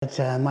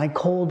that my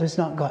cold has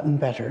not gotten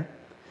better.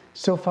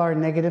 So far,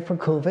 negative for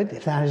COVID.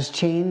 If that has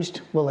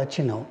changed, we'll let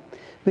you know.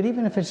 But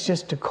even if it's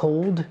just a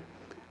cold,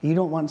 you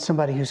don't want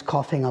somebody who's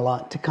coughing a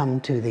lot to come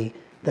to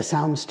the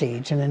sound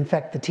stage and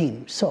infect the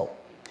team. So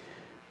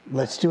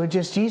let's do a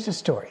Just Jesus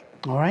story,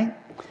 all right?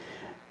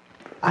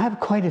 I have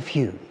quite a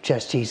few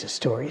Just Jesus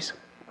stories.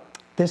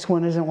 This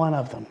one isn't one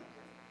of them.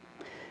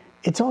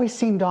 It's always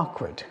seemed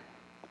awkward.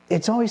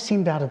 It's always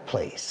seemed out of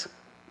place.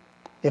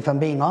 If I'm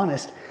being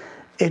honest,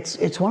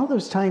 it's one of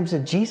those times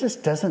that Jesus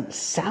doesn't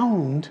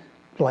sound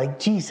like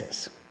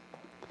Jesus.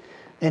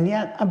 And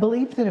yet, I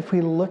believe that if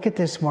we look at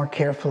this more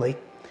carefully,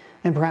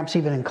 and perhaps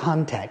even in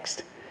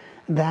context,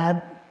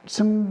 that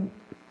some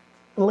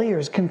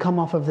layers can come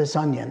off of this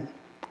onion,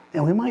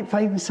 and we might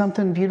find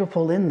something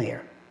beautiful in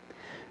there,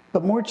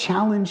 but more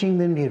challenging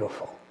than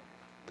beautiful.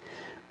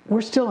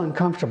 We're still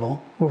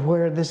uncomfortable with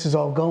where this is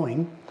all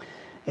going.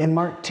 In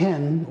Mark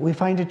 10, we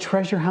find a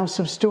treasure house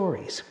of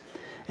stories.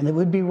 And it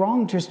would be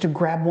wrong just to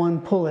grab one,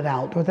 pull it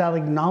out, without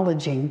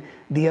acknowledging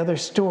the other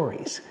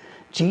stories.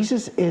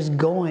 Jesus is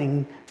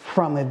going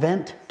from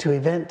event to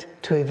event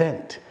to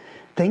event.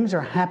 Things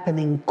are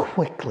happening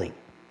quickly.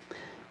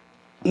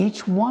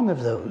 Each one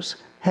of those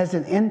has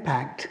an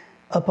impact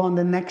upon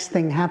the next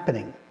thing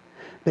happening.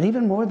 But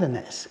even more than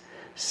this,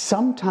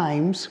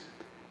 sometimes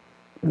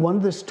one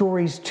of the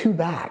stories two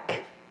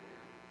back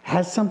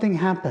has something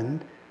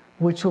happen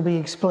which will be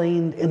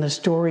explained in the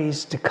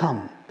stories to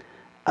come.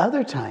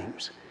 Other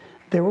times,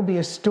 there will be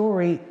a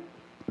story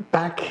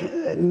back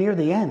near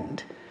the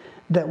end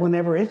that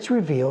whenever it's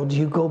revealed,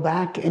 you go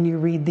back and you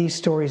read these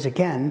stories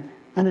again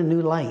in a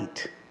new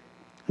light.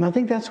 And I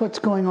think that's what's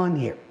going on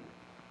here.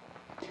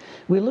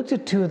 We looked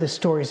at two of the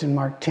stories in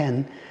Mark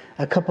 10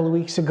 a couple of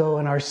weeks ago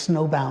in our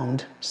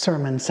Snowbound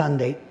Sermon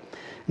Sunday.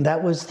 And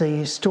that was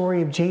the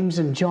story of James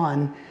and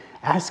John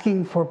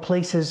asking for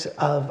places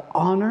of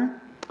honor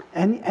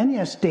and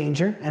yes,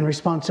 danger and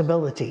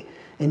responsibility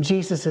in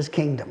Jesus'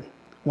 kingdom,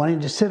 wanting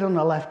to sit on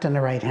the left and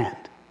the right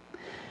hand.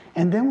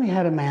 And then we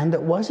had a man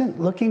that wasn't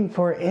looking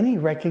for any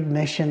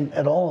recognition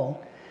at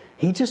all.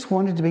 He just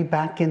wanted to be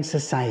back in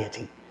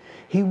society.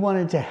 He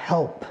wanted to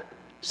help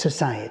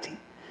society.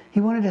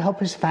 He wanted to help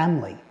his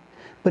family,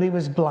 but he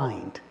was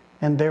blind,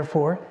 and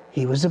therefore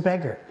he was a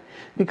beggar.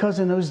 Because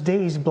in those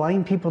days,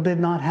 blind people did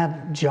not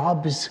have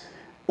jobs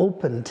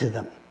open to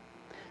them.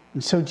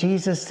 And so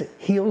Jesus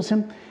heals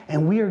him,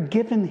 and we are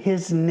given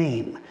his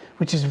name,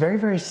 which is very,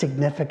 very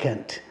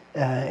significant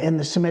in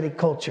the Semitic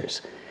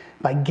cultures.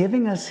 By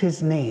giving us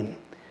his name,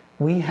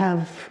 we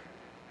have,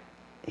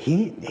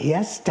 he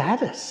has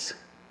status.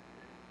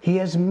 He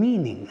has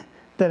meaning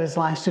that has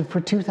lasted for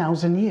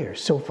 2,000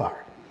 years so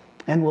far,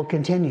 and will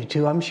continue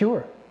to, I'm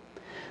sure.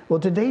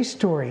 Well, today's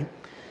story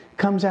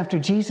comes after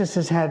Jesus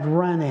has had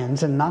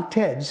run-ins and knocked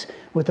heads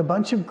with a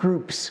bunch of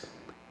groups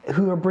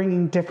who are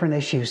bringing different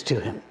issues to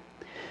him.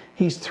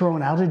 He's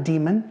thrown out a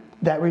demon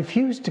that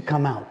refused to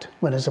come out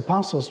when his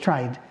apostles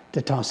tried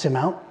to toss him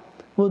out.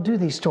 We'll do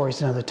these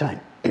stories another time.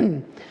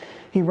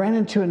 He ran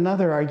into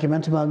another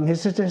argument among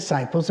his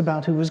disciples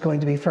about who was going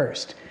to be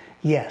first.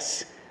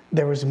 Yes,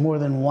 there was more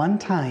than one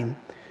time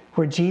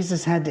where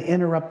Jesus had to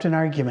interrupt an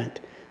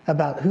argument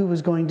about who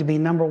was going to be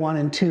number 1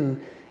 and 2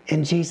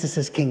 in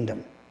Jesus'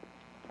 kingdom.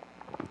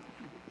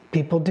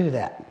 People do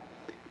that.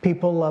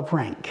 People love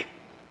rank.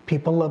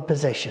 People love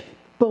position.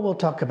 But we'll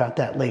talk about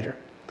that later.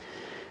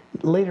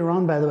 Later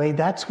on, by the way,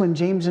 that's when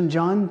James and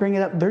John bring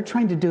it up. They're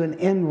trying to do an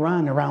end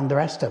run around the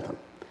rest of them.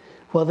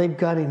 Well, they've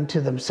got him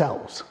to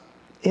themselves.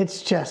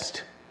 It's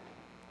just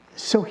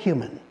so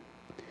human.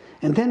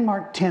 And then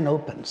Mark 10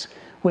 opens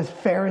with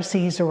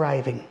Pharisees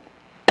arriving.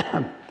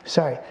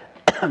 Sorry,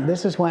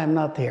 this is why I'm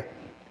not there.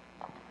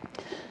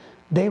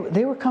 They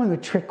were coming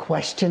with trick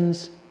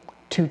questions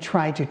to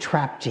try to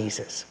trap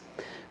Jesus.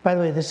 By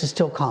the way, this is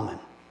still common.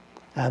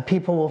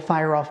 People will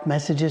fire off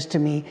messages to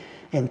me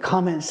in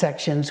comment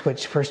sections,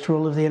 which first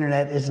rule of the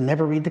internet is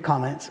never read the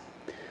comments,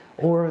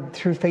 or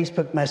through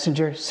Facebook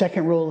Messenger.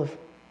 Second rule of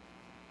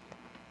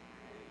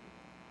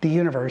the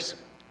universe,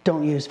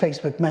 don't use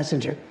Facebook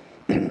Messenger,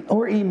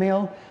 or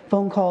email,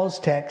 phone calls,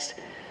 text,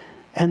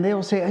 and they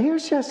will say,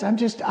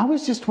 I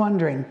was just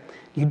wondering,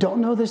 you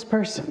don't know this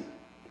person.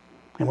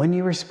 And when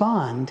you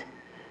respond,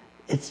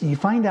 you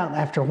find out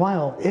after a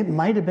while, it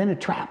might have been a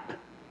trap.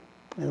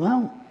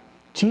 Well,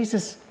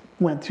 Jesus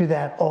went through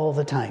that all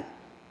the time.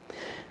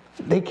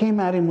 They came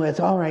at him with,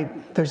 all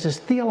right, there's this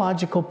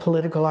theological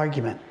political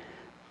argument.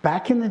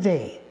 Back in the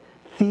day,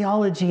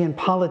 theology and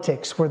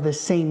politics were the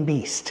same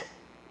beast.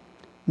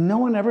 No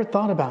one ever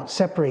thought about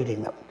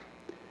separating them.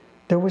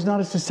 There was not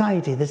a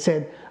society that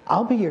said,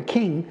 I'll be your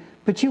king,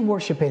 but you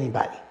worship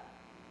anybody.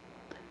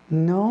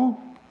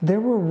 No, there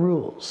were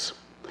rules.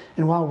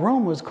 And while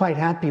Rome was quite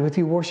happy with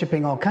you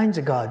worshiping all kinds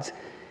of gods,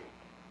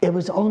 it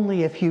was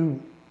only if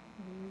you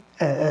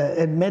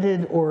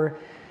admitted or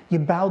you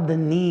bowed the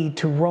knee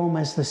to Rome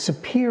as the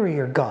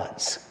superior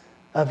gods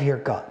of your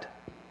God.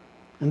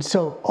 And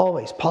so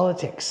always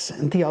politics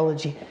and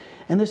theology.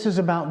 And this is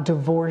about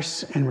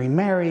divorce and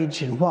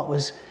remarriage and what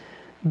was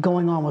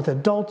going on with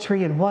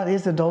adultery and what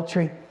is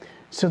adultery.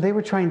 So they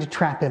were trying to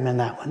trap him in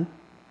that one.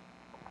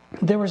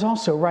 There was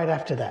also, right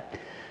after that,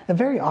 a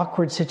very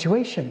awkward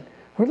situation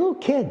where little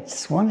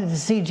kids wanted to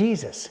see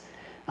Jesus.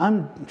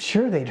 I'm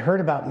sure they'd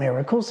heard about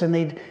miracles, and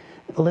they'd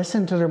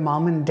listen to their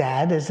mom and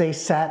dad as they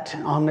sat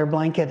on their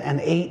blanket and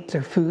ate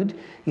their food.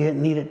 You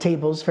didn't eat at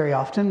tables very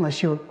often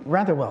unless you were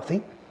rather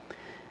wealthy.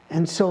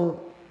 And so,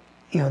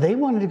 they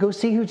wanted to go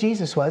see who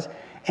Jesus was.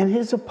 And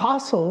his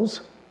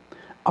apostles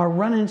are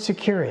running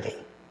security,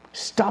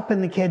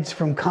 stopping the kids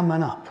from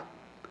coming up.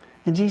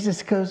 And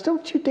Jesus goes,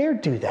 don't you dare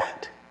do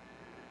that.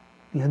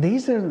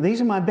 These are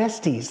my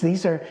besties.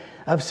 These are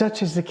of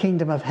such as the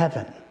kingdom of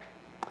heaven.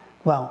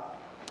 Well,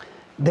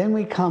 then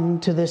we come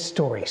to this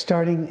story,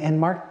 starting in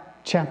Mark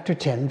chapter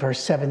 10, verse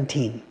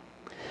 17.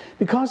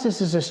 Because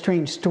this is a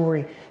strange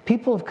story,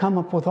 people have come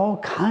up with all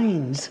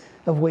kinds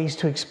of ways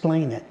to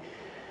explain it.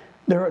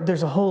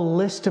 There's a whole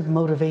list of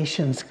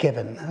motivations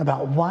given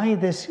about why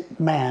this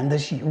man,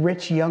 this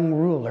rich young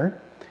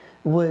ruler,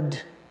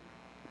 would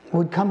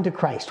come to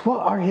Christ. What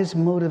are his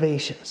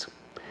motivations?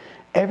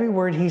 Every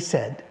word he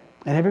said,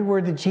 and every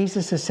word that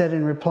Jesus has said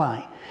in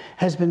reply,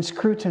 has been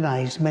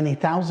scrutinized many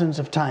thousands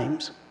of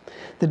times.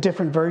 The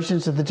different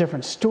versions of the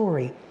different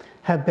story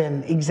have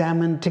been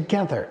examined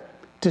together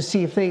to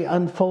see if they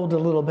unfold a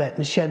little bit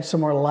and shed some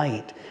more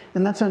light.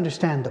 And that's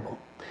understandable.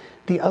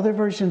 The other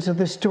versions of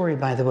this story,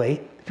 by the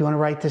way, if you want to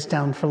write this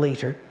down for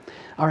later,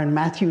 are in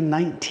Matthew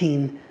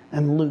 19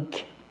 and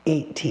Luke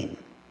 18.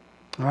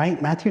 All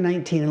right, Matthew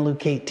 19 and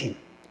Luke 18.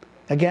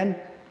 Again,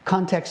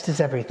 context is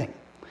everything.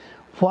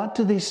 What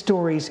do these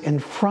stories in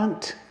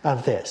front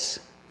of this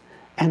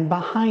and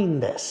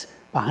behind this?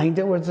 Behind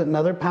it was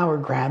another power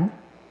grab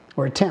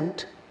or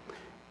attempt,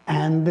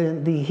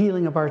 and the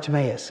healing of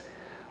Bartimaeus.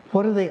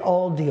 What do they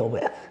all deal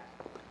with?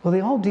 Well,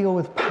 they all deal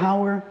with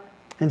power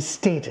and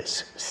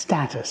status.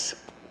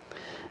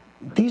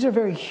 These are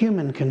very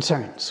human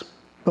concerns,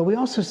 but we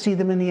also see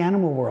them in the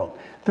animal world.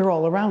 They're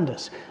all around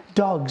us.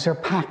 Dogs are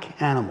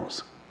pack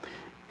animals.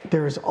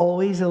 There is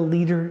always a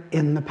leader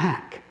in the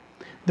pack.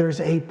 There's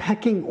a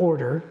pecking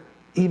order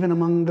even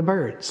among the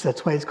birds.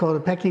 That's why it's called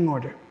a pecking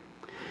order.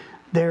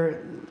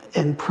 They're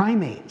in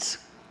primates,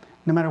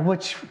 no matter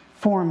which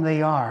form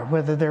they are,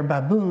 whether they're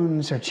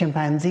baboons or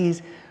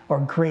chimpanzees or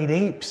great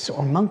apes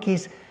or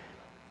monkeys,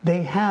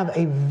 they have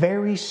a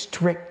very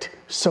strict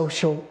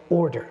social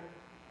order.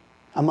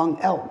 Among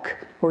elk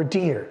or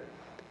deer,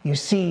 you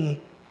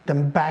see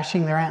them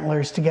bashing their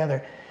antlers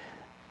together.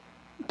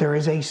 There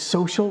is a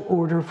social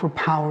order for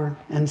power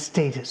and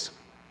status.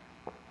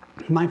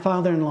 My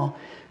father-in-law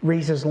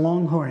raises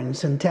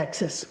longhorns in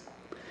Texas.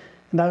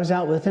 And I was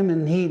out with him,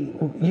 and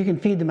you can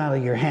feed them out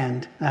of your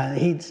hand.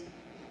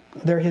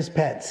 They're his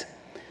pets.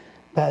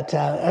 But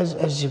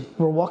as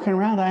we're walking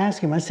around, I asked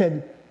him, I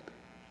said,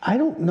 I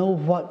don't know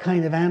what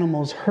kind of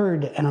animals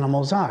herd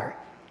animals are.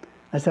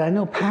 I said, I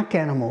know pack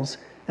animals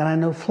and I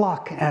know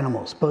flock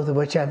animals, both of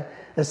which have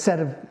a set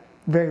of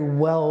very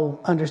well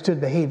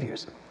understood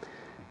behaviors.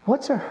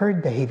 What's a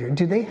herd behavior?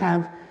 Do they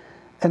have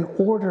an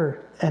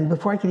order? And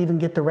before I could even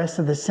get the rest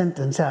of the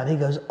sentence out, he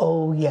goes,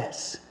 oh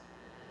yes.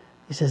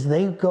 He says,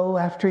 they go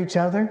after each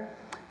other.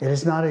 It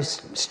is not a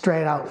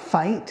straight out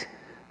fight,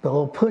 but a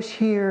little push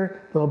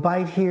here, a little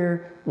bite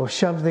here, a little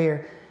shove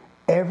there.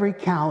 Every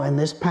cow in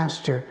this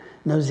pasture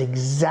knows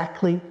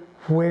exactly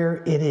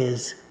where it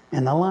is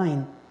in the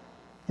line.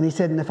 And he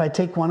said, and if I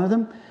take one of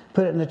them,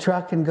 put it in the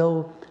truck and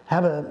go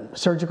have a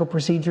surgical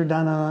procedure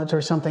done on it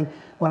or something,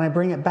 when I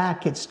bring it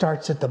back, it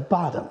starts at the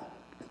bottom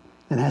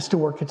and has to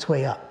work its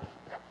way up.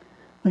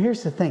 Well,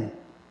 here's the thing.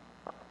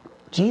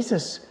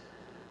 Jesus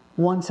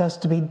wants us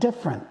to be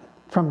different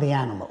from the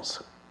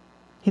animals.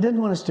 He doesn't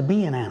want us to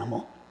be an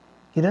animal.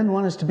 He doesn't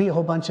want us to be a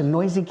whole bunch of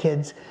noisy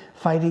kids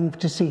fighting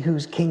to see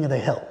who's king of the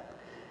hill.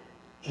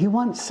 He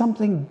wants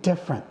something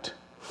different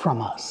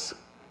from us.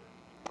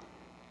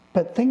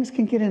 But things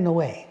can get in the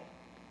way.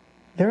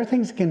 There are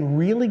things that can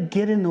really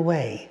get in the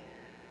way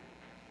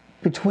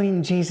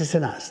between Jesus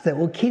and us that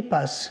will keep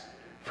us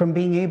from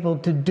being able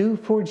to do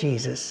for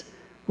Jesus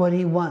what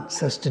he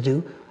wants us to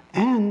do,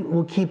 and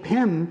will keep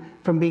him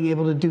from being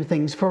able to do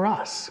things for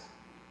us.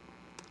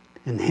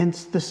 And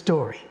hence the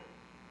story.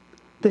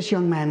 This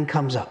young man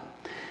comes up.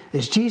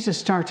 As Jesus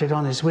started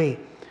on his way,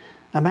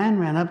 a man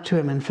ran up to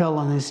him and fell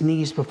on his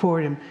knees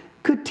before him.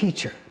 Good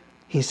teacher,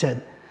 he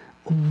said,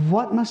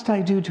 what must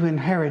I do to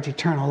inherit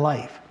eternal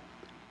life?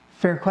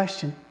 Fair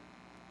question.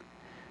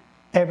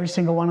 Every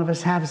single one of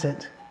us has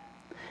it.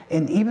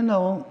 And even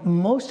though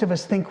most of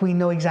us think we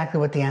know exactly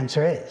what the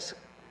answer is,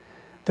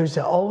 there's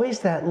always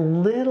that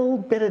little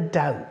bit of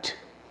doubt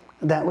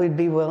that we'd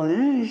be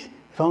willing,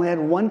 if I only had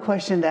one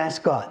question to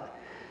ask God.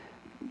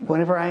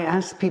 Whenever I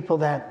ask people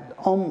that,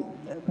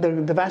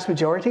 the vast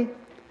majority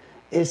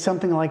is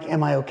something like,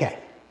 am I okay?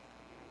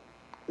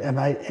 Am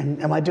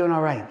I doing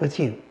all right with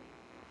you?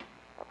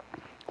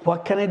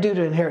 What can I do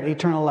to inherit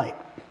eternal life?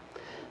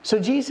 So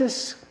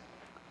Jesus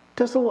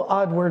does a little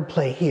odd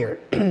wordplay here.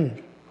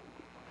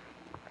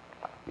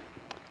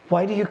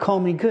 Why do you call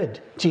me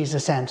good?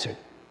 Jesus answered.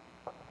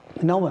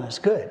 No one is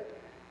good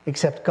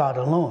except God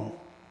alone.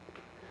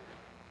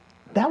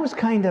 that was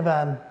kind of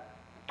a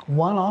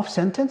one-off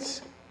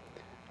sentence.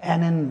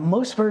 And in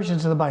most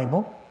versions of the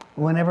Bible,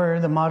 whenever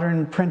the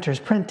modern printers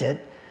print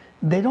it,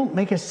 they don't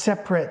make a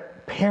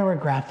separate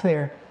paragraph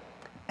there.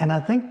 And I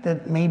think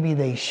that maybe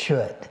they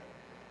should,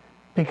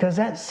 because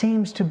that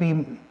seems to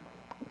be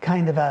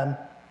kind of a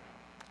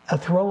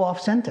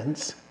throw-off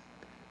sentence,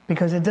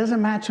 because it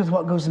doesn't match with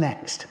what goes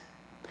next.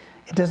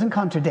 It doesn't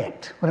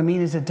contradict. What I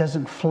mean is it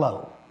doesn't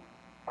flow.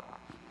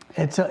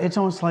 It's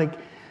almost like,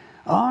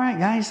 all right,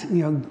 guys,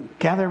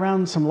 gather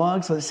around some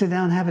logs. Let's sit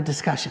down and have a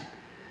discussion.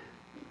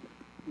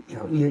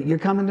 You're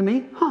coming to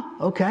me? Huh,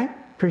 okay,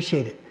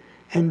 appreciate it.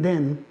 And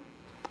then,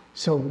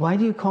 so why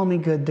do you call me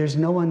good? There's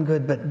no one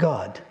good but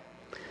God.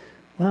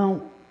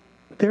 Well,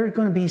 there are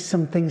going to be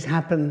some things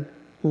happen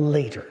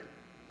later,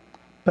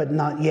 but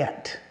not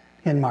yet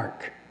in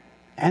Mark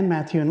and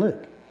Matthew and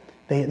Luke.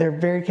 They're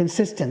very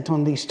consistent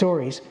on these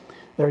stories.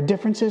 There are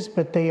differences,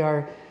 but they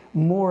are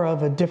more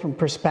of a different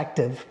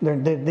perspective.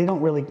 They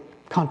don't really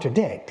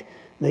contradict.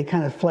 They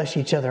kind of flesh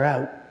each other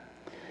out.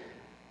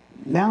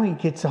 Now he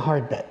gets the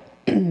hard bit.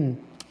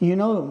 You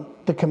know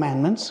the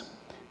commandments.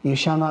 You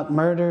shall not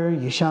murder.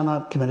 You shall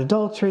not commit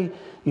adultery.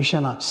 You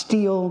shall not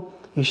steal.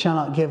 You shall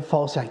not give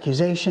false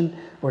accusation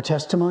or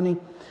testimony.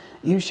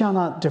 You shall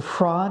not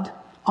defraud.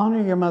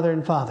 Honor your mother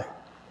and father.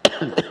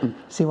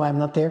 See why I'm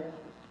not there?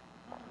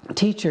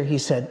 Teacher, he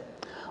said,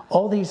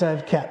 all these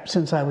I've kept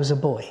since I was a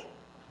boy.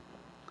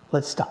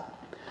 Let's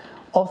stop.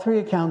 All three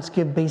accounts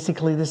give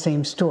basically the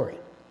same story.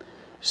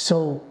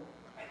 So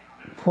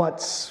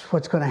what's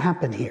going to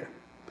happen here?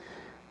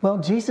 Well,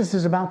 Jesus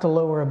is about to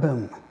lower a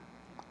boom.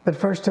 But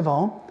first of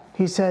all,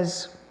 he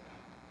says,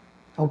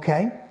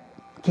 okay,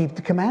 keep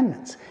the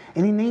commandments.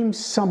 And he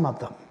names some of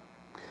them.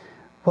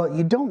 What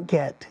you don't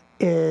get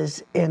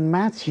is in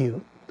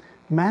Matthew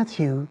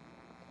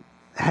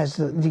has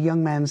the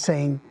young man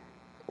saying,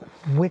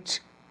 which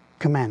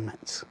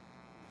commandments?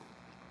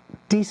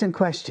 Decent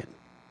question,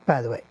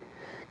 by the way.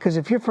 Because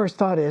if your first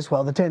thought is,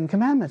 well, the 10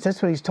 Commandments,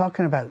 that's what he's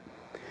talking about.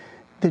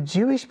 The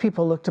Jewish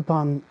people looked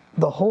upon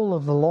the whole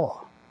of the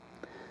law.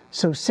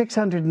 So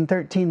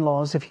 613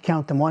 laws, if you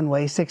count them one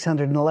way,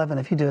 611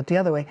 if you do it the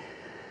other way.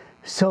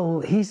 So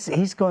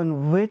he's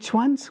going, which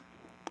ones?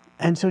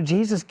 And so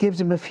Jesus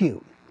gives him a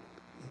few.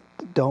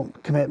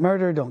 Don't commit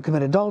murder, don't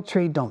commit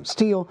adultery, don't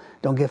steal,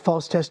 don't give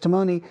false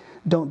testimony,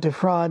 don't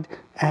defraud,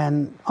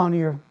 and honor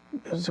your...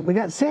 So we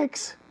got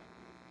 6.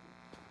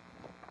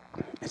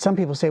 Some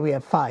people say we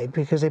have 5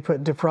 because they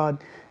put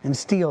defraud and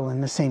steal in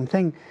the same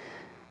thing.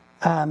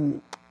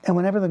 And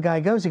whenever the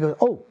guy goes, he goes,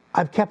 oh,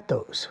 I've kept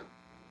those.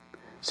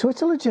 So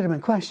it's a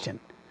legitimate question.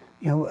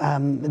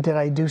 Did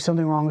I do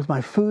something wrong with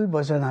my food?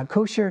 Was it not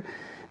kosher?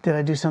 Did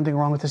I do something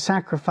wrong with the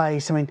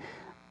sacrifice? I mean,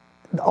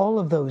 all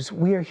of those,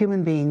 we are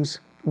human beings.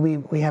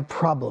 We have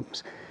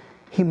problems.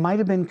 He might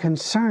have been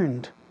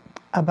concerned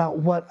about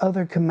what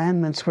other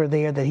commandments were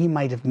there that he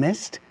might have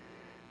missed,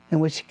 in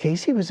which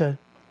case he was a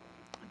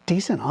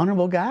decent,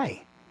 honorable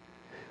guy.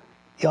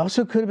 He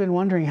also could have been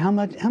wondering how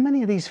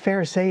many of these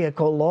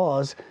Pharisaical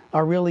laws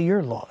are really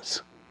your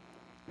laws,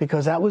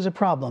 because that was a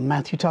problem.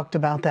 Matthew talked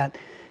about that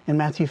in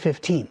Matthew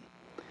 15.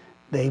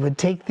 They would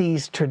take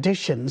these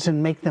traditions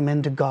and make them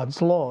into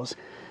God's laws,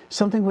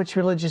 something which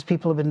religious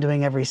people have been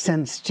doing ever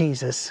since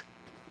Jesus.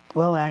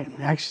 Well,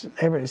 actually,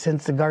 ever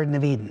since the Garden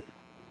of Eden.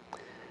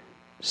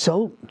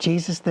 So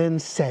Jesus then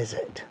says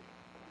it.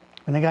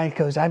 When the guy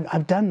goes,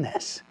 I've done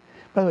this.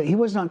 By the way, he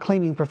was not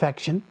claiming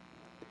perfection.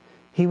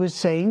 He was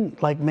saying,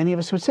 like many of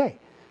us would say,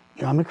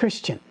 I'm a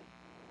Christian.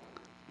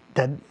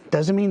 That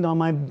doesn't mean on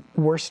my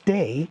worst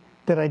day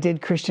that I did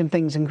Christian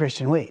things in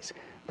Christian ways.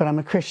 But I'm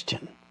a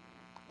Christian,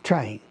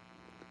 trying.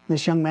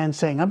 This young man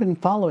saying, I've been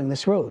following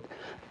this road.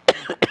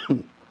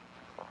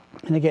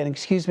 And again,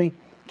 excuse me,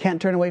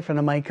 can't turn away from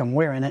the mic, I'm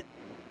wearing it.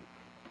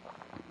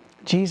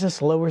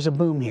 Jesus lowers a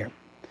boom here.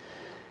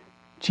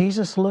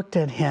 Jesus looked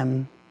at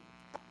him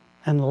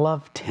and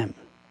loved him.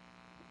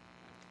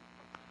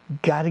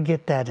 Got to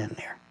get that in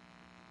there.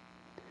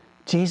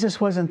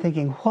 Jesus wasn't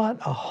thinking, what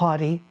a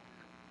haughty,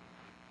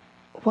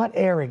 what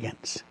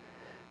arrogance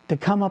to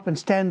come up and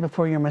stand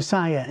before your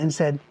Messiah and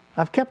said,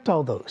 I've kept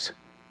all those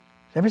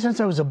ever since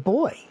I was a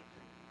boy.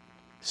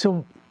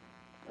 So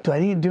do I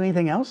need to do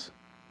anything else?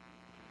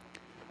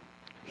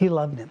 He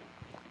loved him.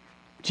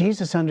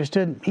 Jesus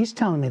understood, he's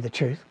telling me the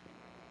truth.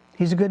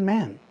 He's a good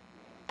man.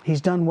 He's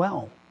done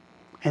well.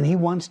 And he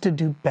wants to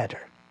do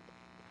better.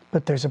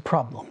 But there's a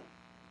problem.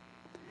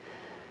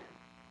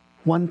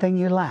 One thing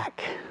you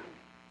lack,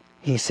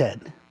 he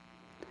said.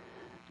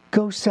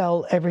 Go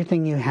sell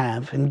everything you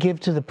have and give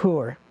to the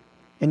poor,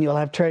 and you'll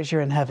have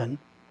treasure in heaven.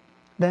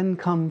 Then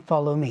come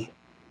follow me.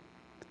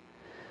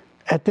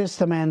 At this,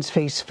 the man's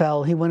face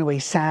fell. He went away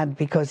sad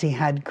because he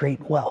had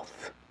great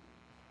wealth.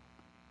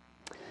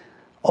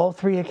 All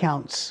three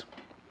accounts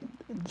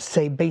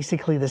say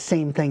basically the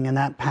same thing in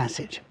that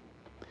passage.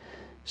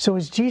 So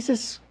is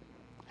Jesus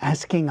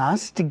asking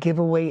us to give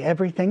away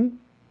everything?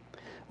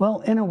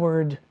 Well, in a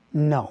word,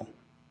 no.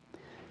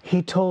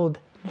 He told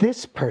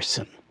this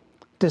person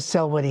to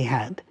sell what he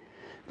had,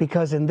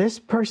 because in this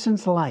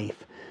person's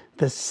life,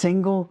 the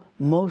single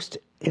most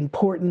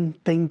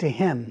important thing to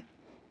him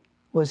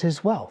was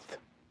his wealth.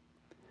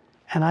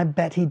 And I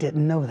bet he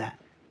didn't know that.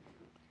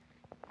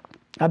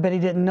 I bet he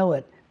didn't know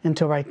it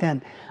until right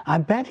then. I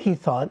bet he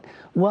thought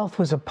wealth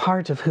was a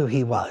part of who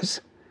he was.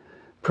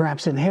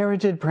 Perhaps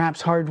inherited,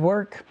 perhaps hard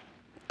work,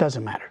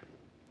 doesn't matter.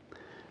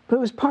 But it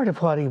was part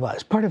of what he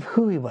was, part of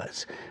who he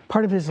was,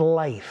 part of his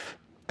life,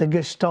 the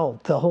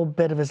gestalt, the whole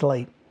bit of his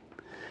life.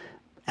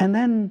 And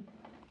then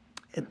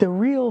the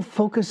real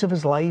focus of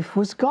his life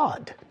was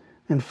God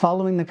and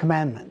following the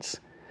commandments.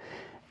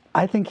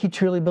 I think he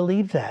truly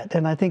believed that.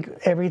 And I think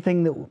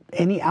everything that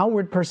any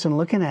outward person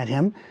looking at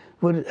him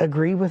would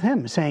agree with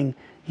him, saying,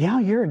 yeah,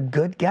 you're a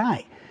good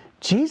guy.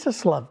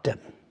 Jesus loved him.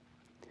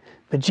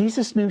 But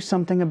Jesus knew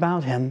something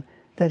about him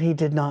that he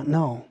did not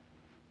know.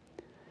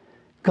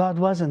 God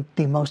wasn't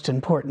the most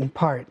important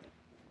part.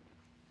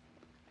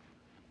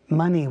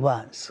 Money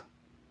was.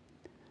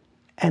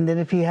 And that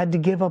if he had to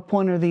give up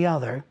one or the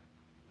other,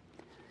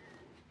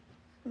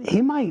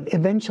 he might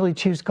eventually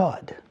choose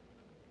God.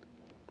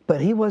 But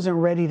he wasn't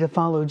ready to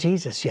follow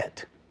Jesus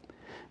yet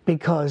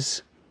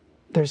because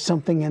there's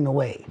something in the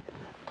way.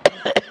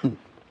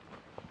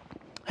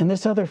 And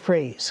this other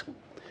phrase,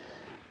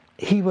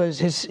 he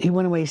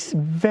went away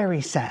very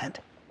sad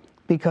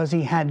because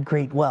he had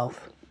great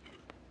wealth.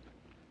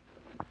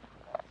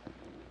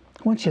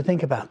 I want you to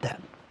think about that.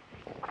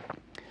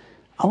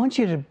 I want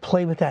you to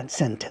play with that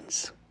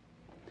sentence.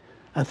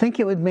 I think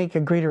it would make a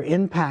greater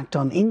impact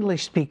on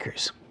English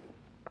speakers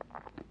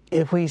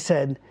if we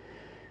said,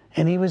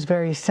 and he was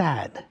very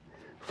sad,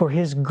 for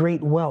his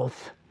great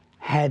wealth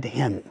had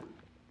him.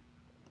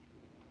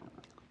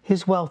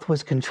 His wealth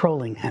was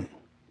controlling him.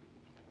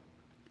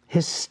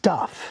 His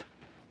stuff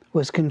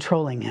was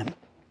controlling him.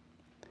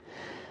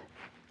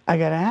 I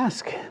got to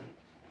ask,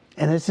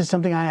 and this is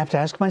something I have to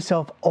ask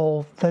myself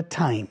all the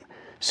time,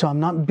 so I'm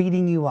not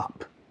beating you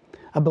up.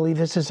 I believe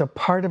this is a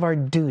part of our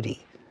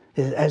duty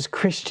as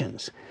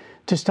Christians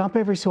to stop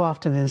every so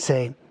often and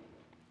say,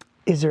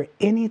 is there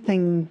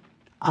anything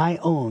I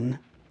own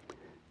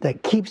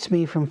that keeps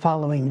me from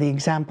following the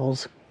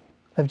examples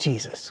of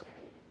Jesus?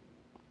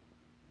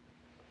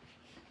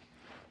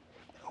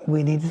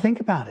 We need to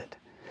think about it.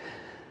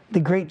 The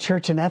great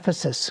church in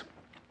Ephesus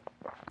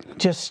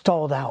just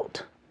stalled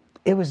out.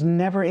 It was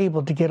never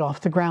able to get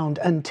off the ground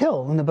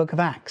until in the book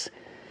of Acts.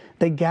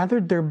 They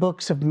gathered their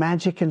books of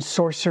magic and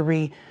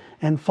sorcery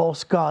and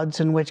false gods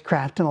and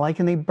witchcraft and the like,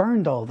 and they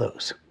burned all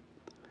those.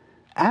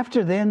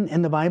 After then,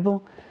 in the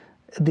Bible,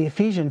 the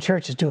Ephesian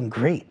church is doing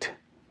great.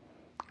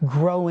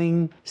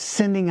 Growing,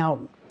 sending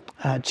out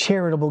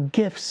charitable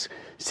gifts,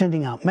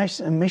 sending out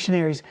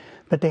missionaries,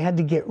 but they had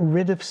to get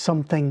rid of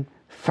something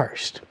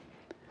first.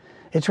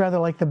 It's rather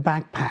like the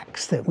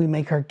backpacks that we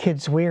make our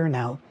kids wear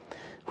now,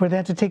 where they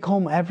have to take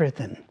home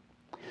everything.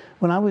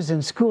 When I was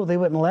in school, they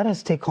wouldn't let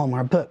us take home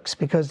our books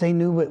because they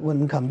knew it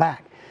wouldn't come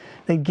back.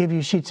 They'd give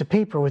you sheets of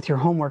paper with your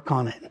homework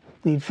on it.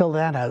 You'd fill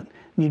that out,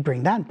 and you'd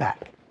bring that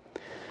back.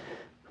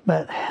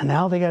 But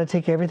now they got to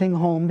take everything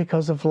home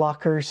because of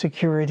locker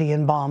security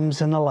and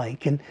bombs and the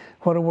like, and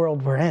what a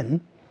world we're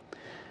in.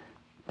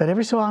 But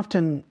every so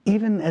often,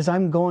 even as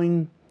I'm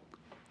going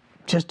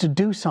just to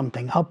do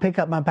something, I'll pick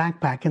up my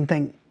backpack and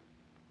think,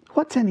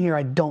 what's in here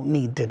I don't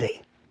need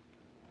today?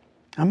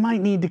 I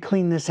might need to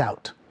clean this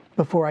out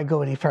before I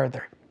go any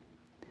further.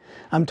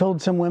 I'm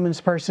told some women's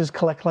purses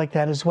collect like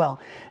that as well.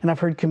 And I've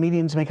heard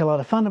comedians make a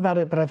lot of fun about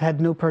it, but I've had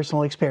no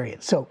personal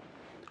experience. So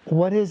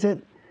what is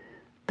it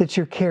that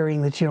you're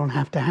carrying that you don't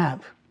have to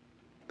have?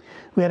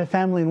 We had a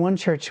family in one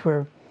church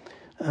where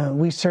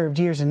we served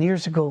years and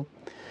years ago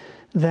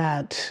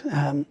that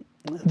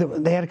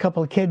they had a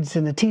couple of kids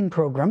in the teen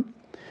program.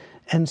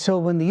 And so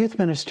when the youth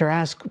minister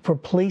asked for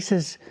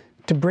places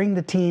to bring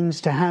the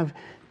teens to have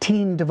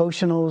teen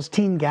devotionals,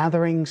 teen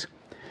gatherings,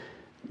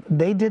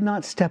 they did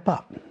not step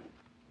up.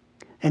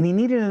 And he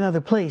needed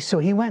another place, so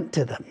he went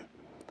to them.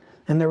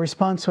 And their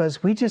response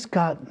was, we just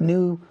got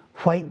new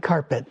white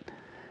carpet,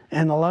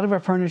 and a lot of our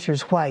furniture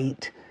is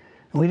white,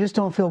 and we just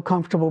don't feel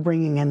comfortable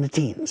bringing in the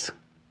teens.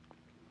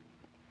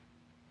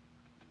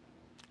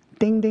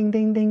 Ding, ding,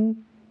 ding,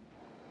 ding.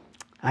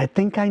 I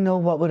think I know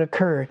what would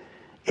occur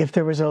if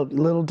there was a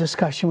little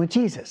discussion with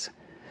Jesus.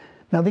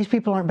 Now, these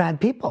people aren't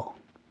bad people.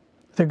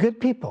 They're good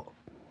people.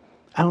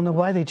 I don't know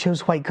why they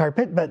chose white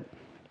carpet, but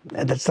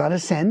that's not a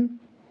sin.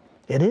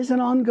 It is an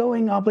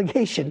ongoing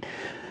obligation.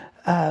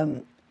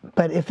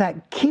 But if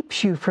that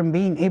keeps you from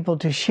being able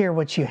to share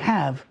what you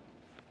have,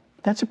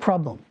 that's a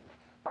problem.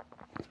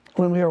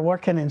 When we were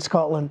working in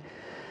Scotland,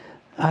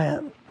 I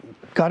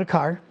got a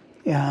car,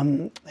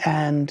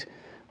 and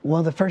one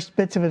of the first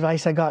bits of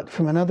advice I got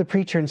from another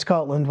preacher in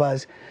Scotland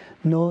was,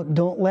 no,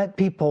 don't let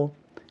people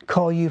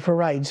call you for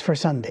rides for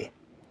Sunday.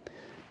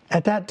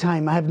 At that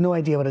time, I have no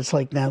idea what it's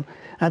like now.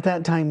 At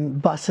that time,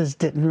 buses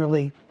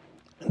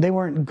they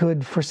weren't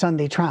good for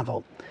Sunday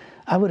travel.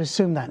 I would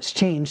assume that's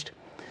changed.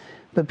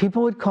 But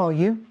people would call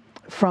you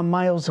from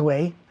miles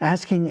away,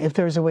 asking if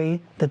there's a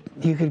way that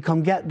you could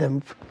come get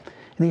them.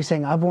 And he's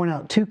saying, I've worn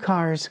out 2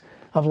 cars,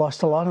 I've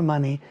lost a lot of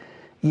money.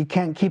 You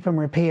can't keep them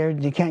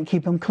repaired. You can't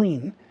keep them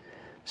clean.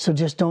 So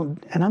just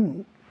don't.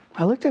 And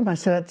I looked at him, I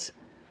said,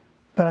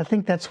 but I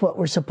think that's what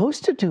we're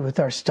supposed to do with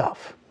our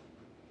stuff.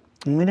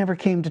 And we never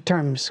came to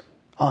terms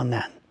on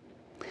that.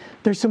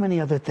 There's so many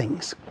other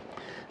things.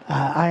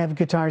 I have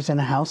guitars in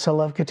the house. I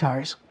love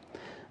guitars.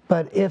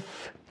 But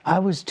if I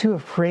was too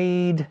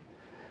afraid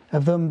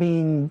of them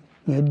being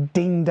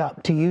dinged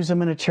up to use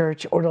them in a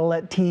church or to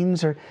let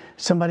teens or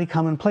somebody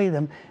come and play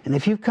them, and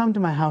if you've come to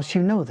my house,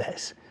 you know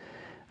this.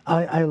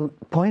 I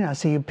point out,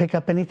 say, you pick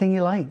up anything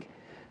you like.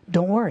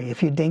 Don't worry,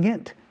 if you ding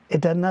it,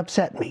 it doesn't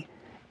upset me.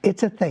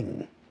 It's a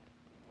thing.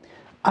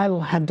 I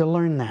had to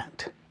learn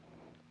that.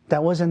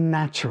 That wasn't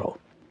natural.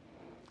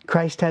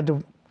 Christ had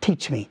to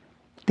teach me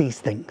these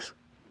things.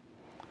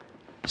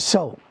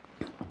 So,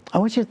 I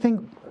want you to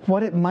think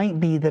what it might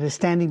be that is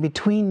standing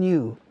between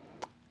you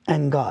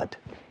and God,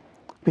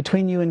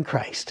 between you and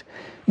Christ.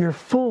 Your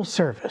full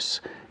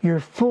service, your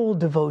full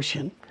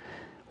devotion.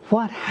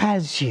 What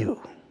has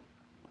you?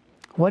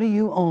 What do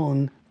you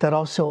own that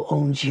also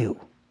owns you?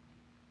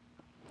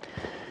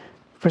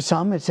 For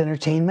some, it's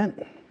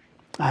entertainment.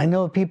 I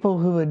know people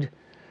who would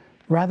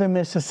rather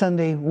miss a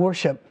Sunday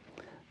worship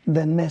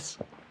than miss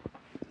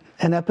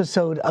an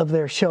episode of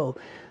their show.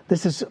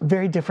 This is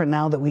very different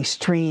now that we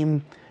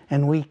stream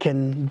and we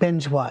can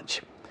binge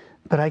watch.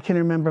 But I can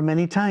remember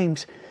many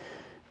times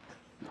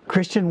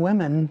Christian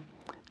women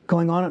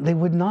going on, they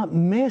would not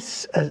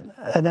miss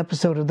an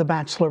episode of The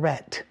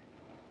Bachelorette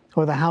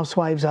or The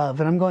Housewives of.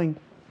 And I'm going,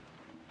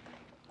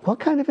 what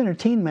kind of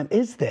entertainment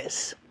is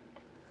this?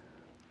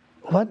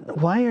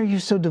 Why are you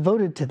so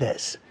devoted to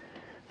this?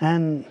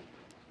 And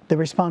the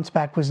response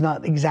back was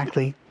not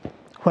exactly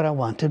what I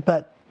wanted,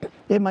 but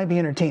it might be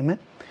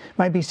entertainment, it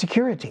might be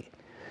security.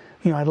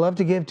 I'd love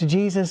to give to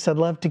Jesus. I'd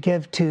love to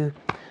give to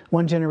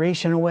One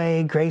Generation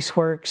Away,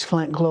 GraceWorks,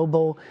 Flint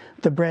Global,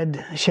 the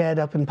Bread Shed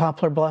up in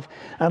Poplar Bluff.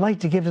 I'd like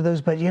to give to those,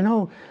 but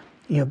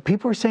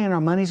people are saying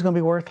our money's going to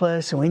be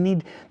worthless and we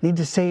need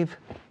to save.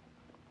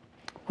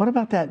 What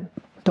about that?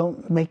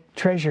 Don't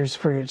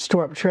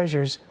store up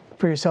treasures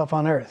for yourself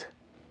on earth.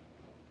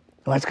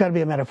 Well, that's got to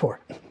be a metaphor.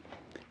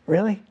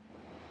 Really?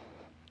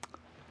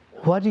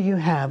 What do you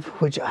have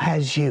which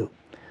has you?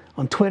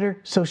 On Twitter,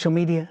 social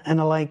media, and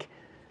the like,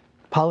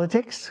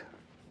 politics?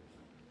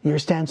 Your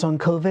stance on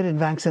COVID and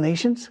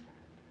vaccinations?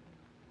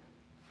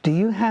 Do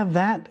you have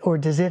that, or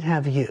does it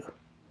have you?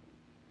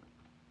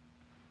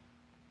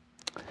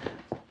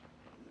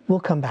 We'll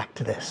come back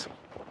to this.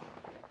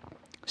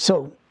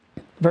 So,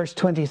 verse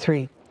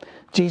 23,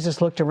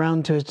 Jesus looked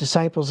around to his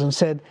disciples and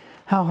said,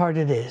 how hard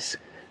it is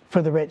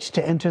for the rich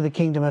to enter the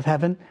kingdom of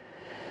heaven.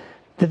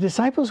 The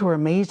disciples were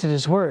amazed at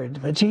his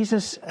word, but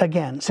Jesus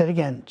said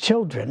again,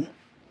 children,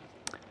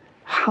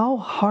 how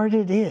hard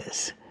it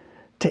is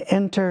to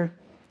enter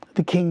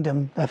the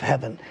kingdom of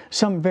heaven.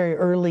 Some very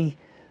early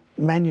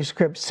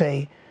manuscripts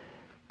say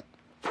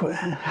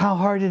how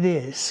hard it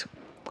is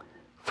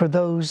for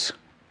those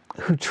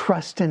who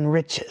trust in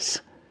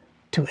riches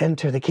to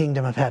enter the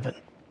kingdom of heaven.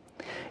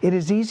 It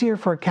is easier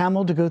for a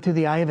camel to go through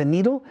the eye of a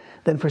needle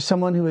than for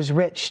someone who is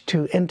rich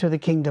to enter the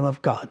kingdom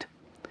of God.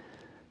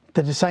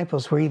 The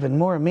disciples were even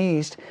more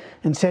amazed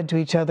and said to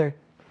each other,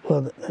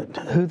 well,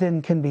 who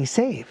then can be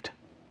saved?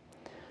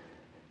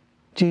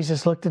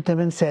 Jesus looked at them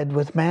and said,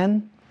 with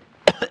man,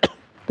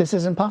 this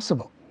is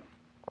impossible,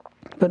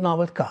 but not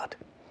with God.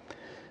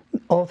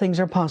 All things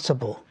are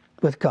possible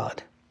with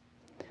God.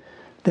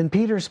 Then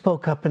Peter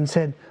spoke up and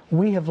said,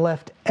 we have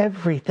left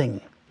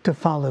everything to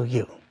follow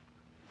you.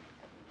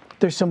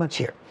 There's so much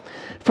here.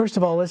 First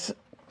of all, let's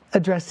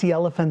address the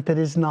elephant that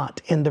is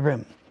not in the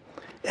room.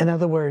 In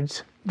other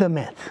words, the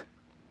myth.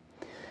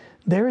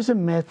 There is a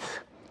myth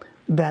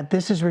that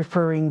this is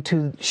referring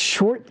to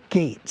short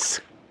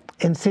gates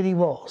in city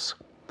walls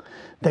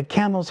that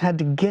camels had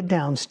to get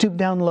down, stoop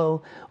down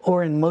low,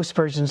 or in most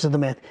versions of the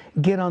myth,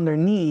 get on their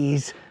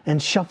knees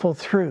and shuffle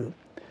through.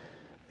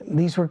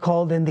 These were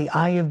called in the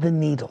eye of the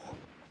needle.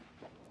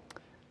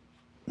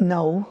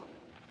 No.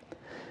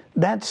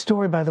 That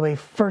story, by the way,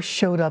 first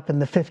showed up in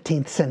the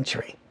 15th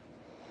century.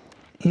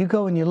 You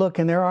go and you look,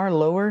 and there are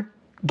lower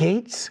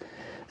gates,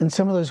 and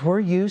some of those were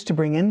used to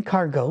bring in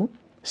cargo.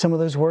 Some of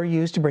those were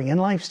used to bring in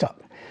livestock.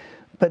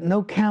 But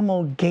no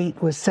camel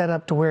gate was set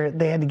up to where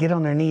they had to get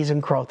on their knees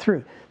and crawl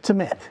through. It's a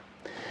myth.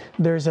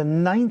 There's a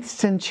 9th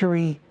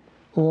century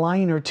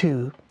line or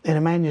two in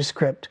a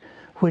manuscript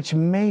which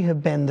may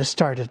have been the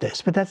start of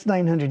this, but that's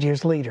 900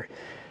 years later.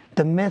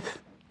 The myth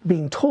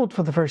being told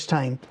for the first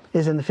time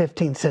is in the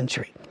 15th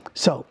century.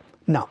 So,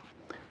 no,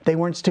 they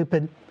weren't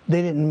stupid.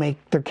 They didn't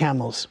make their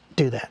camels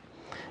do that.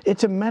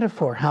 It's a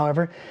metaphor,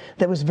 however,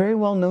 that was very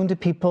well known to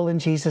people in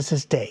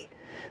Jesus' day.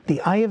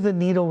 The eye of the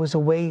needle was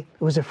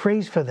a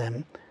phrase for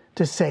them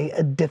to say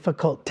a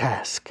difficult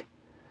task.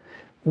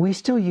 We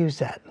still use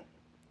that.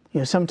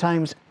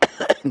 Sometimes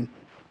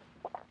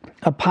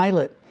a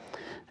pilot,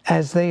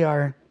 as they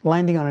are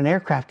landing on an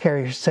aircraft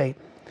carrier, say,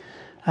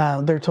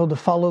 they're told to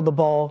follow the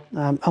ball.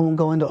 I won't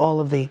go into all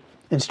of the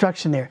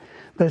instruction there,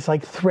 but it's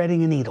like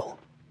threading a needle.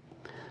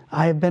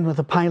 I have been with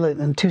a pilot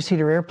in a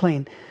 2-seater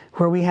airplane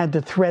where we had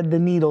to thread the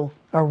needle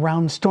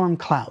around storm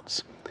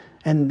clouds.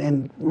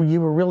 And you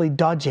were really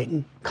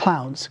dodging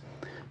clouds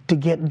to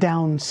get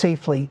down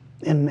safely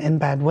in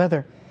bad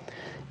weather.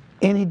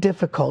 Any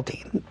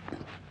difficulty,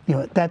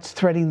 that's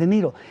threading the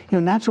needle.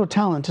 Natural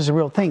talent is a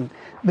real thing,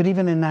 but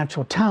even in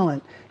natural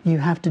talent, you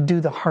have to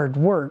do the hard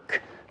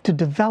work to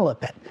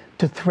develop it,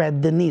 to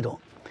thread the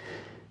needle.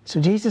 So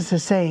Jesus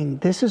is saying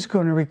this is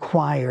going to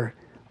require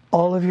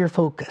all of your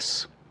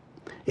focus.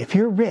 If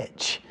you're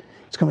rich,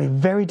 it's going to be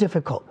very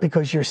difficult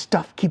because your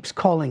stuff keeps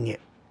calling you.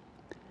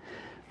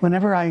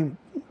 Whenever I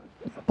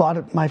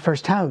bought my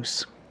first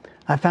house,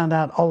 I found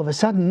out all of a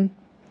sudden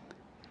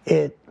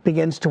it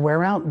begins to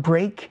wear out,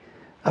 break,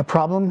 a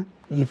problem,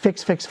 you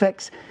fix,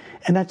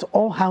 and that's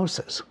all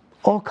houses,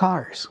 all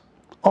cars,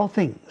 all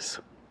things.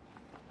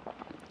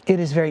 It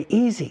is very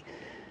easy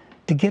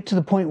to get to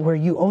the point where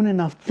you own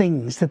enough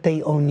things that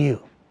they own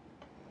you.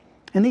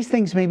 And these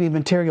things may be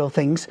material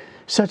things,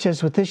 such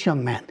as with this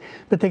young man,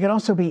 but they could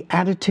also be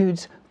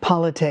attitudes,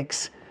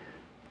 politics.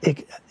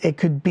 It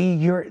could be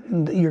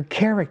your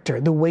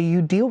character, the way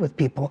you deal with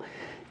people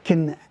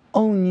can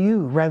own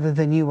you rather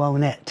than you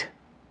own it.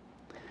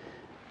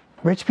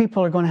 Rich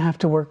people are going to have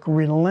to work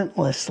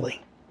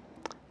relentlessly.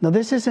 Now,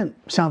 this isn't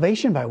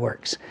salvation by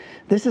works.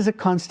 This is a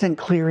constant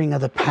clearing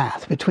of the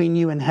path between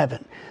you and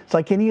heaven. It's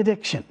like any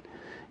addiction.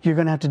 You're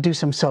going to have to do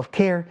some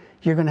self-care.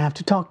 You're going to have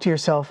to talk to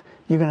yourself.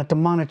 You're going to have to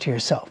monitor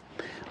yourself.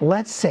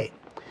 Let's say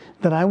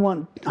that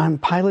I'm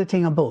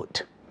piloting a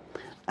boat,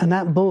 and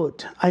that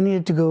boat, I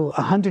needed to go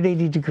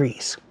 180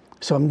 degrees.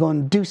 So I'm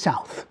going due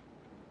south.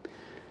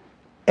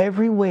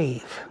 Every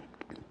wave,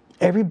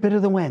 every bit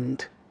of the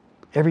wind,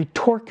 every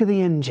torque of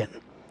the engine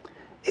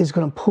is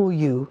going to pull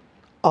you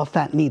off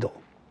that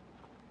needle.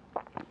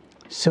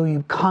 So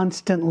you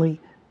constantly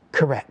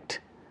correct.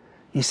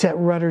 You set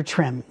rudder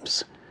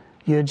trims.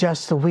 You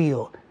adjust the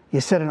wheel.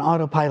 You set an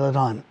autopilot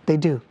on. They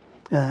do.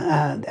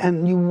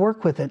 And you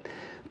work with it.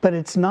 But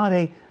it's not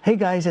a, hey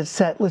guys, it's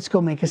set, let's go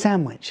make a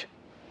sandwich.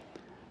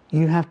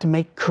 You have to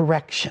make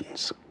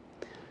corrections.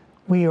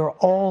 We are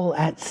all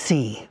at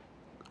sea.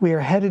 We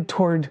are headed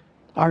toward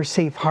our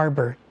safe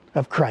harbor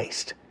of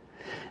Christ.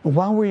 And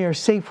while we are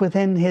safe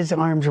within His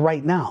arms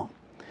right now,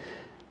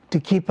 to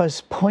keep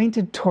us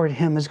pointed toward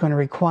Him is going to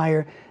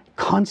require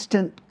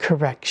constant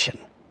correction.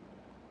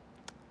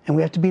 And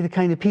we have to be the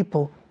kind of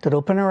people that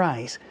open our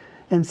eyes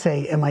and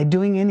say, am I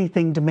doing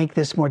anything to make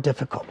this more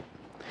difficult?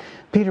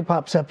 Peter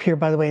pops up here,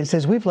 by the way, and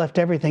says, we've left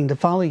everything to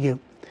follow you.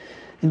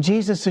 And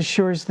Jesus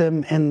assures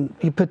them, and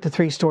you put the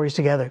three stories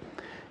together,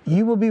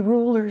 you will be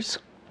rulers,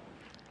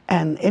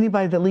 and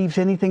anybody that leaves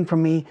anything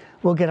from me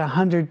will get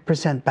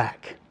 100%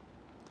 back,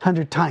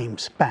 100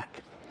 times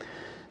back.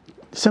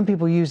 Some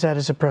people use that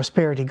as a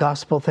prosperity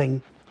gospel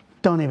thing.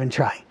 Don't even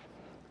try.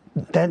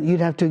 That you'd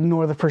have to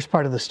ignore the first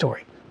part of the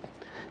story.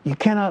 You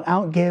cannot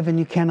outgive and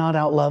you cannot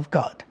outlove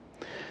God.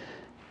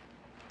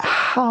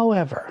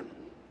 However,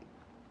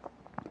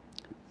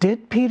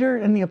 did Peter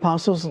and the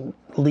apostles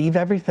leave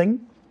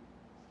everything?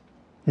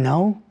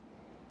 No.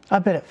 I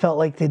bet it felt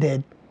like they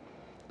did.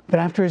 But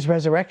after His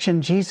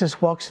resurrection,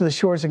 Jesus walks to the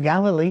shores of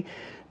Galilee.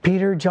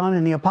 Peter, John,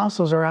 and the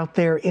apostles are out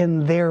there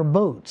in their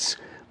boats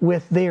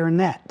with their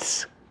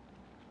nets.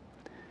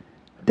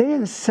 They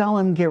didn't sell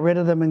them, get rid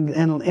of them,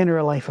 and enter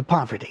a life of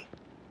poverty.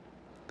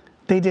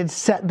 They did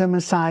set them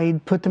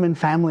aside, put them in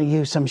family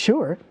use, I'm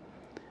sure,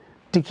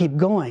 to keep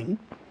going.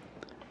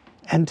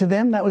 And to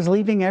them, that was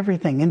leaving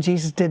everything. And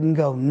Jesus didn't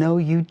go, no,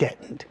 you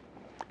didn't.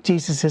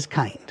 Jesus is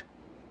kind.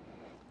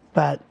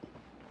 But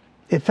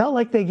it felt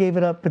like they gave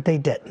it up, but they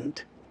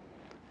didn't.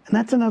 And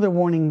that's another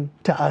warning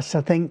to us,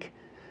 I think.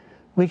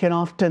 We can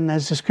often,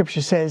 as the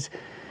scripture says,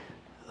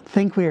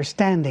 think we are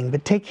standing,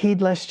 but take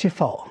heed lest you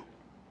fall.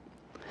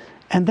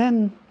 And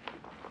then,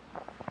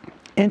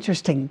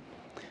 interesting,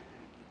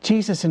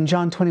 Jesus in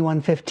John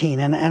 21:15,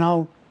 and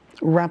I'll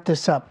wrap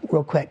this up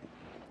real quick.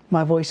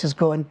 My voice is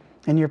going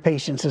and your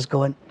patience is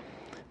going.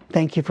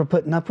 Thank you for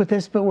putting up with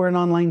this, but we're an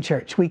online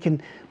church. We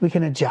can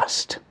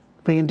adjust.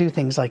 We can do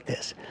things like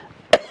this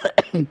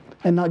and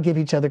not give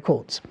each other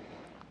colds.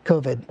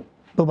 COVID,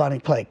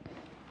 bubonic plague.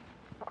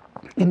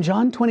 In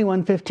John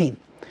 21:15,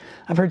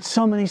 I've heard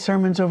so many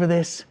sermons over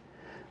this.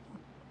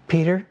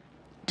 Peter,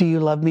 do you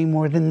love me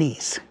more than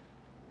these?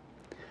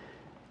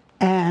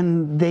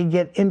 And they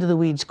get into the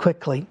weeds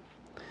quickly.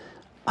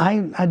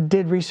 I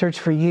did research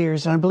for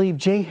years, and I believe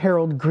J.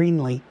 Harold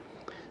Greenlee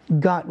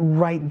got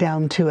right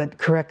down to it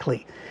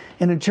correctly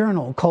in a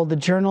journal called the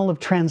Journal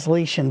of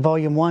Translation,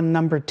 Volume 1,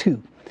 Number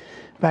 2,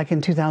 back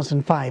in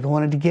 2005. I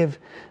wanted to give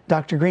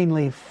Dr.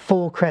 Greenlee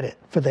full credit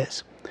for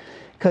this,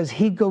 because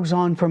he goes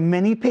on for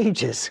many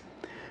pages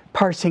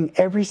parsing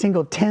every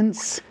single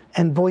tense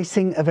and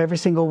voicing of every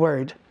single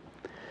word.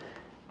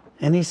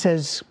 And he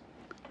says,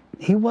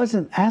 he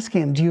wasn't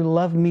asking him, do you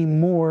love me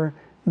more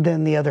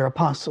than the other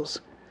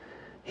apostles?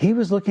 He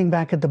was looking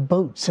back at the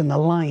boats and the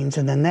lines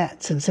and the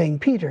nets and saying,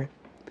 Peter,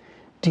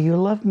 do you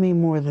love me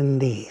more than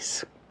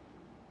these?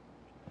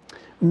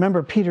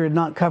 Remember, Peter had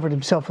not covered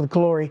himself with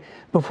glory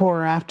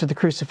before or after the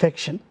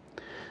crucifixion.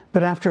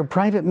 But after a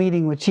private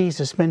meeting with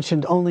Jesus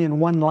mentioned only in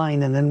one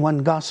line and in one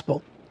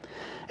gospel,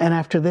 and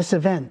after this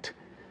event,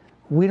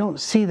 we don't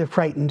see the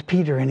frightened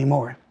Peter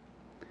anymore.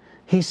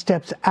 He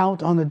steps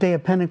out on the day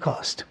of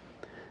Pentecost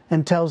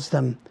and tells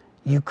them,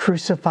 "You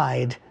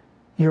crucified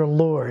your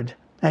Lord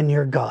and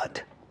your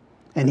God,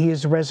 and he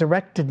is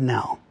resurrected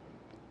now,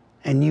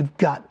 and you've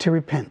got to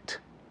repent.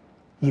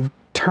 You've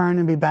turn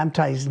and be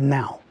baptized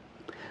now."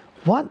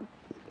 What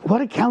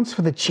accounts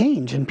for the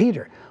change in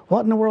Peter?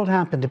 What in the world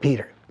happened to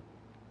Peter?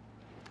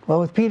 Well,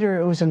 with Peter,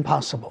 it was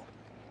impossible.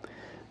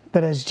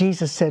 But as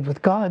Jesus said,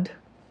 with God,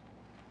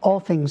 all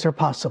things are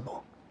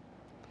possible.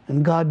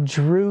 And God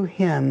drew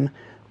him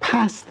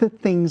past the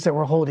things that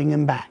were holding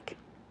him back.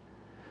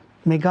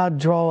 May God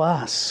draw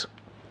us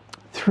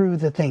through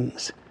the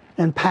things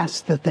and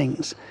past the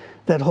things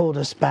that hold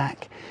us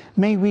back.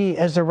 May we,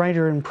 as the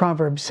writer in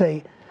Proverbs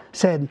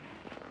said,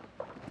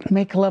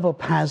 make level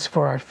paths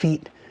for our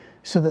feet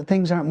so that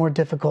things aren't more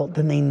difficult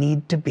than they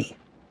need to be.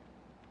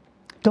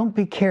 Don't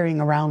be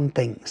carrying around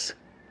things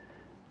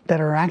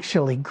that are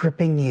actually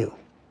gripping you.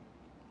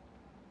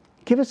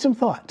 Give it some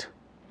thought.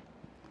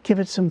 Give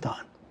it some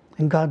thought.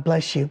 And God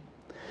bless you.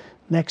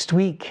 Next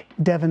week,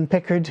 Devin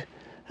Pickard,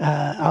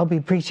 I'll be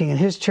preaching in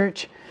his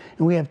church,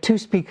 and we have 2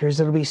 speakers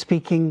that will be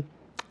speaking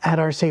at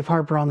our Safe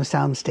Harbor on the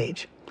sound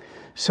stage.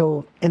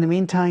 So in the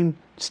meantime,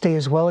 stay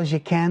as well as you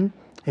can.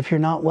 If you're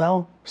not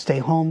well, stay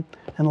home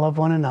and love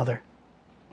one another.